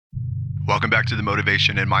Welcome back to the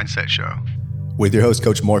Motivation and Mindset Show with your host,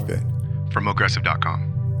 Coach Morfit from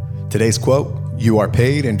Mogressive.com. Today's quote, "You are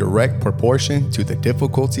paid in direct proportion to the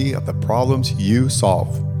difficulty of the problems you solve."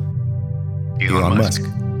 Elon Musk.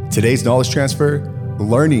 Today's knowledge transfer,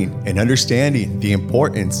 learning and understanding the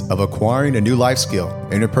importance of acquiring a new life skill,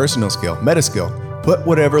 interpersonal skill, meta skill. Put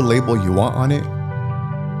whatever label you want on it.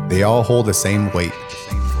 They all hold the same weight.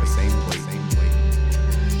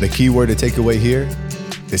 The key word to take away here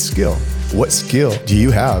is skill. What skill do you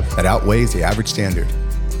have that outweighs the average standard?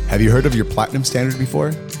 Have you heard of your platinum standard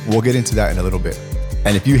before? We'll get into that in a little bit.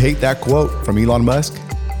 And if you hate that quote from Elon Musk,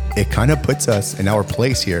 it kind of puts us in our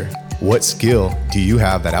place here. What skill do you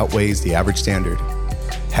have that outweighs the average standard?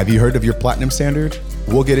 Have you heard of your platinum standard?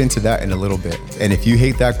 We'll get into that in a little bit. And if you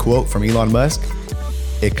hate that quote from Elon Musk,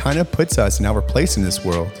 it kind of puts us in our place in this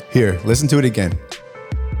world. Here, listen to it again.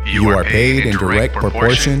 You are paid in direct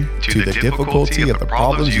proportion to the difficulty of the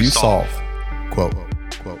problems you solve. Quote.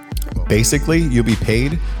 Basically, you'll be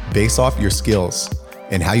paid based off your skills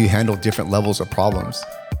and how you handle different levels of problems.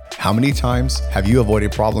 How many times have you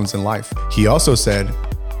avoided problems in life? He also said,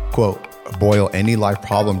 quote, boil any life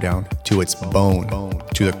problem down to its bone,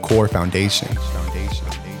 to the core foundation,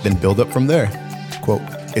 then build up from there. Quote,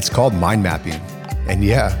 it's called mind mapping. And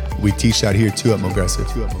yeah, we teach that here too at Mogressive.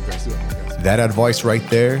 That advice right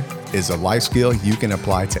there is a life skill you can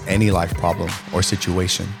apply to any life problem or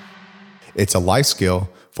situation. It's a life skill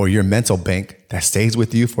for your mental bank that stays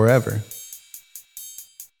with you forever.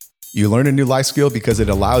 You learn a new life skill because it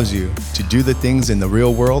allows you to do the things in the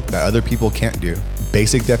real world that other people can't do.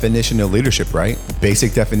 Basic definition of leadership, right?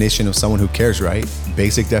 Basic definition of someone who cares, right?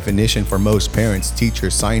 Basic definition for most parents,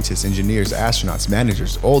 teachers, scientists, engineers, astronauts,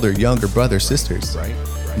 managers, older, younger brothers, sisters. Right.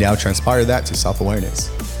 Now transpire that to self-awareness.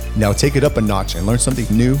 Now take it up a notch and learn something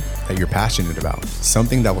new that you're passionate about.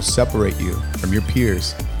 Something that will separate you from your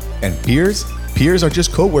peers. And peers are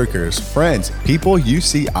just coworkers, friends, people you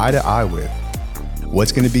see eye to eye with.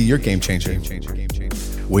 What's going to be your game changer?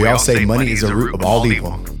 We all say money is the root of all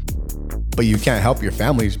evil. But you can't help your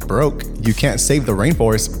families broke. You can't save the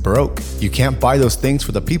rainforest broke. You can't buy those things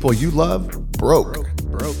for the people you love broke.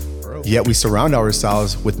 Yet we surround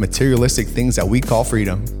ourselves with materialistic things that we call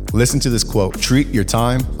freedom. Listen to this quote, treat your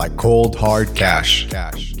time like cold, hard cash.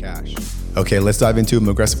 Okay, let's dive into a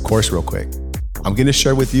Mogressive course real quick. I'm going to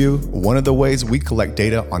share with you one of the ways we collect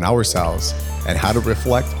data on ourselves and how to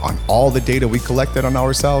reflect on all the data we collected on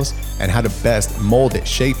ourselves and how to best mold it,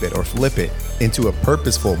 shape it, or flip it into a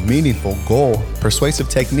purposeful, meaningful goal, persuasive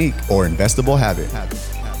technique, or investable habit.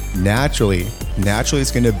 Naturally,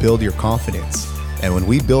 it's going to build your confidence. And when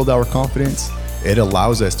we build our confidence, it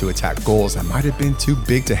allows us to attack goals that might have been too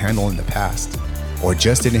big to handle in the past, or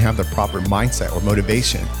just didn't have the proper mindset or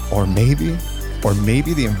motivation, or maybe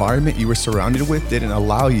the environment you were surrounded with didn't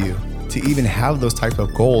allow you to even have those type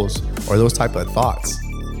of goals or those type of thoughts,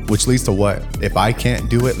 which leads to what? If I can't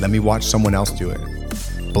do it, let me watch someone else do it.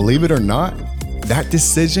 Believe it or not, that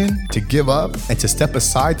decision to give up and to step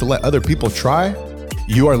aside to let other people try,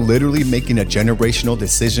 you are literally making a generational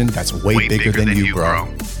decision that's way bigger than you, bro.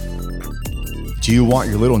 Do you want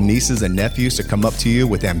your little nieces and nephews to come up to you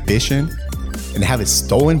with ambition and have it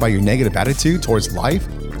stolen by your negative attitude towards life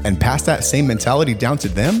and pass that same mentality down to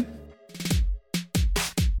them?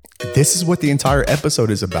 This is what the entire episode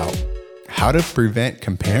is about. How to prevent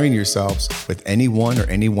comparing yourselves with anyone or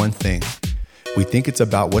any one thing. We think it's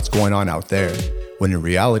about what's going on out there, when in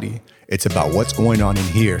reality, it's about what's going on in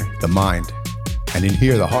here, the mind, and in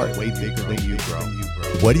here, the heart. Way bigger than you, bro.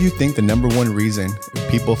 What do you think the number one reason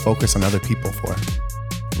people focus on other people for,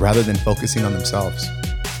 rather than focusing on themselves?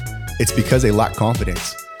 It's because they lack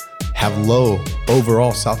confidence, have low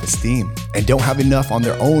overall self-esteem, and don't have enough on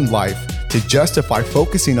their own life to justify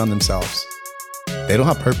focusing on themselves. They don't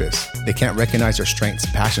have purpose. They can't recognize their strengths,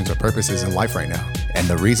 passions, or purposes in life right now. And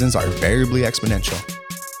the reasons are variably exponential.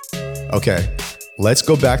 Okay, let's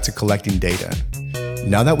go back to collecting data.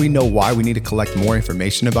 Now that we know why we need to collect more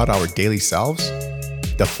information about our daily selves,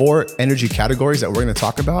 the 4 energy categories that we're going to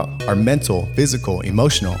talk about are mental, physical,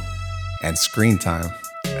 emotional, and screen time.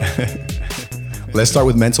 Let's start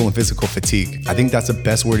with mental and physical fatigue. I think that's the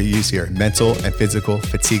best word to use here, mental and physical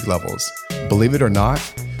fatigue levels. Believe it or not,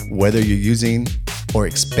 whether you're using or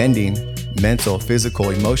expending mental, physical,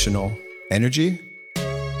 emotional energy,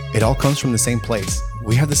 it all comes from the same place.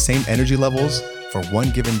 We have the same energy levels for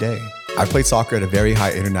one given day. I played soccer at a very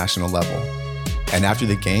high international level. And after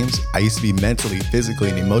the games, I used to be mentally, physically,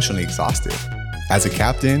 and emotionally exhausted. As a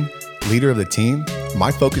captain, leader of the team,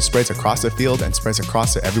 my focus spreads across the field and spreads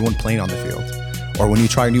across to everyone playing on the field. or when you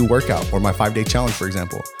try a new workout, or my 5-day challenge, for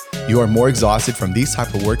example. You are more exhausted from these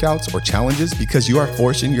type of workouts or challenges because you are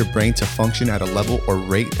forcing your brain to function at a level or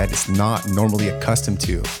rate that it's not normally accustomed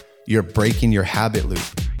to. You're breaking your habit loop.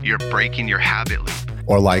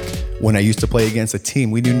 Or like when I used to play against a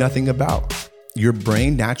team we knew nothing about. Your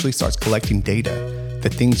brain naturally starts collecting data, the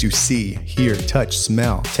things you see, hear, touch,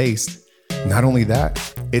 smell, taste. Not only that,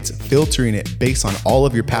 it's filtering it based on all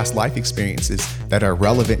of your past life experiences that are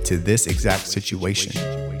relevant to this exact situation.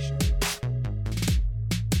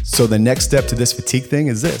 So the next step to this fatigue thing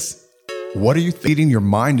is this. What are you feeding your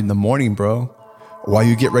mind in the morning, bro? While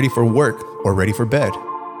you get ready for work or ready for bed?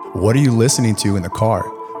 What are you listening to in the car?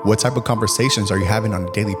 What type of conversations are you having on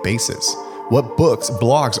a daily basis? What books,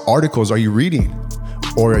 blogs, articles are you reading?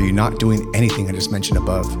 Or are you not doing anything I just mentioned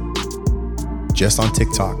above? Just on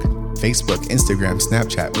TikTok, Facebook, Instagram,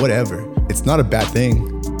 Snapchat, whatever. It's not a bad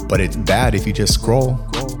thing, but it's bad if you just scroll.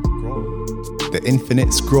 The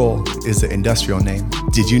infinite scroll is the industrial name.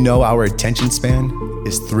 Did you know our attention span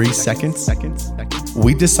is 3 seconds?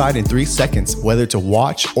 We decide in 3 seconds whether to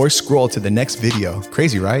watch or scroll to the next video.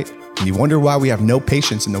 Crazy, right? And you wonder why we have no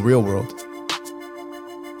patience in the real world.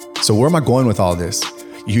 So where am I going with all this?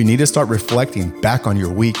 You need to start reflecting back on your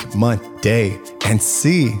week, month, day, and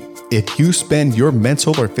see if you spend your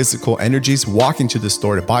mental or physical energies walking to the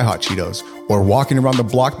store to buy hot Cheetos or walking around the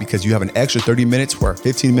block because you have an extra 30 minutes for a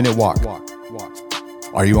 15-minute walk.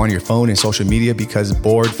 Are you on your phone and social media because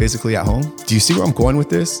bored physically at home? Do you see where I'm going with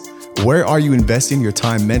this? Where are you investing your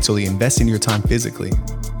time mentally, investing your time physically?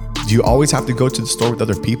 Do you always have to go to the store with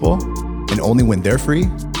other people and only when they're free,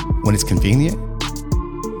 when it's convenient?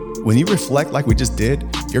 When you reflect like we just did,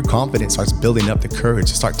 your confidence starts building up the courage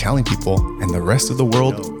to start telling people and the rest of the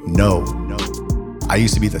world, no. I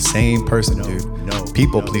used to be the same person, dude.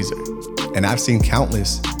 People pleaser. And I've seen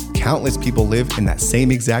countless people live in that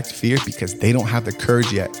same exact fear because they don't have the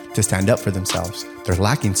courage yet to stand up for themselves. They're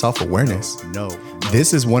lacking self-awareness.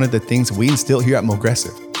 This is one of the things we instill here at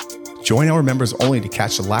Mogressive. Join our members only to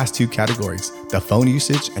catch the last 2 categories, the phone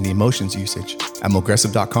usage and the emotions usage, at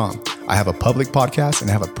Mogressive.com. I have a public podcast and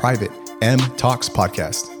I have a private M Talks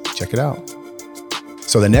podcast. Check it out.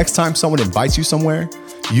 So the next time someone invites you somewhere,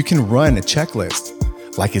 you can run a checklist.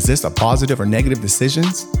 Like, is this a positive or negative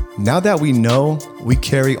decisions? Now that we know we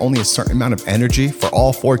carry only a certain amount of energy for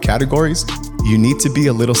all 4 categories, you need to be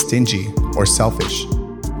a little stingy or selfish.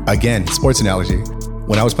 Again, sports analogy.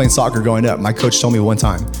 When I was playing soccer growing up, my coach told me one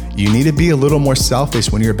time, you need to be a little more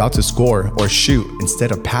selfish when you're about to score or shoot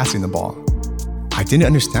instead of passing the ball. I didn't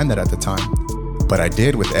understand that at the time, but I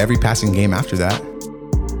did with every passing game after that.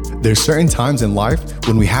 There's certain times in life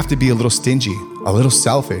when we have to be a little stingy, a little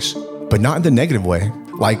selfish, but not in the negative way,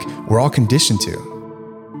 like we're all conditioned to.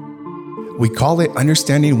 We call it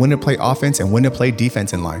understanding when to play offense and when to play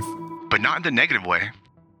defense in life, but not in the negative way.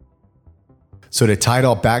 So to tie it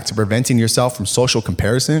all back to preventing yourself from social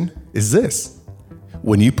comparison is this.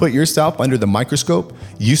 When you put yourself under the microscope,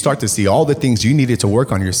 you start to see all the things you needed to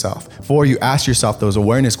work on yourself before you ask yourself those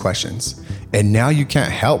awareness questions. And now you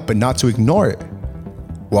can't help but not to ignore it.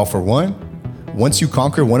 Well, for one, once you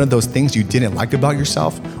conquer one of those things you didn't like about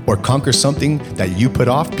yourself, or conquer something that you put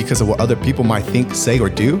off because of what other people might think, say, or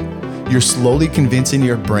do, you're slowly convincing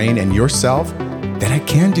your brain and yourself that I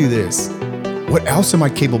can do this. What else am I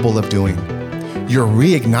capable of doing? You're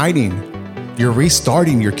reigniting, you're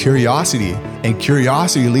restarting your curiosity, and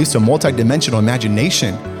curiosity leads to multidimensional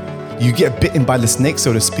imagination. You get bitten by the snake,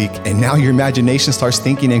 so to speak, and now your imagination starts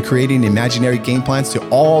thinking and creating imaginary game plans to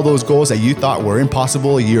all those goals that you thought were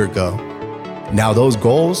impossible a year ago. Now those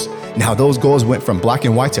goals went from black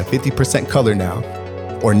and white to 50% color now.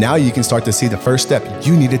 Or now you can start to see the first step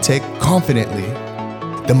you need to take confidently.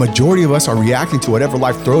 The majority of us are reacting to whatever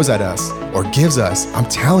life throws at us or gives us. I'm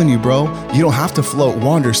telling you, bro, you don't have to float,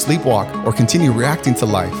 wander, sleepwalk, or continue reacting to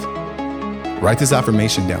life. Write this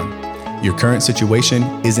affirmation down. Your current situation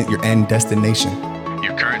isn't your end destination.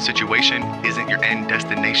 Your current situation isn't your end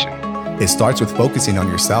destination. It starts with focusing on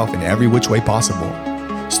yourself in every which way possible.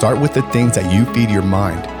 Start with the things that you feed your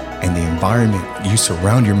mind and the environment you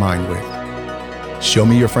surround your mind with. Show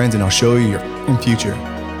me your friends and I'll show you your future.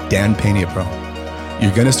 Dan Pena, bro.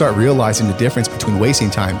 You're gonna start realizing the difference between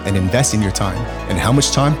wasting time and investing your time and how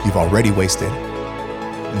much time you've already wasted.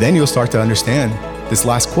 Then you'll start to understand this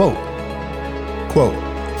last quote. Quote,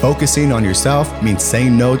 focusing on yourself means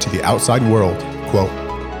saying no to the outside world. Quote.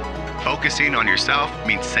 Focusing on yourself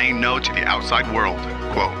means saying no to the outside world.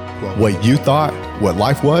 Quote. What you thought what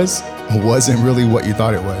life wasn't really what you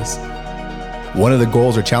thought it was. One of the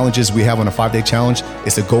goals or challenges we have on a 5-day challenge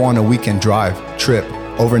is to go on a weekend drive, trip,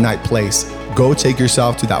 overnight place. Go take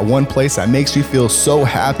yourself to that one place that makes you feel so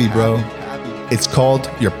happy, bro. It's called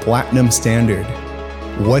your platinum standard.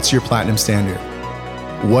 What's your platinum standard?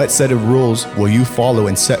 What set of rules will you follow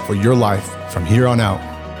and set for your life from here on out?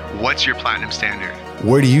 What's your platinum standard?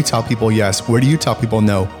 Where do you tell people yes? Where do you tell people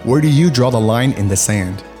no? Where do you draw the line in the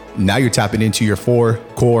sand? Now you're tapping into your 4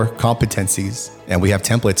 core competencies. And we have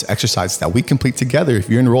templates, exercises that we complete together if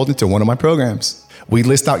you're enrolled into one of my programs. We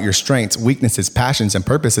list out your strengths, weaknesses, passions, and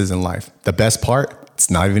purposes in life. The best part, it's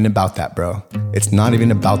not even about that, bro. It's not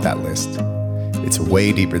even about that list. It's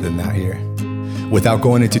way deeper than that here. Without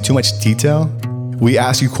going into too much detail, we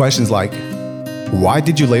ask you questions like, why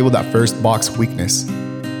did you label that first box weakness?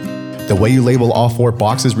 The way you label all 4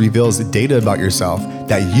 boxes reveals the data about yourself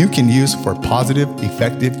that you can use for positive,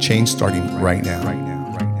 effective change starting right now.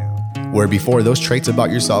 Where before those traits about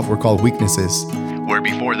yourself were called weaknesses. Here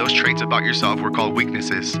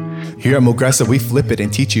at Mogressa, we flip it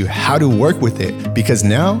and teach you how to work with it, because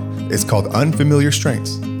now it's called unfamiliar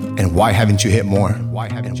strengths. And why haven't you hit more? Why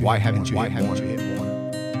haven't you hit more?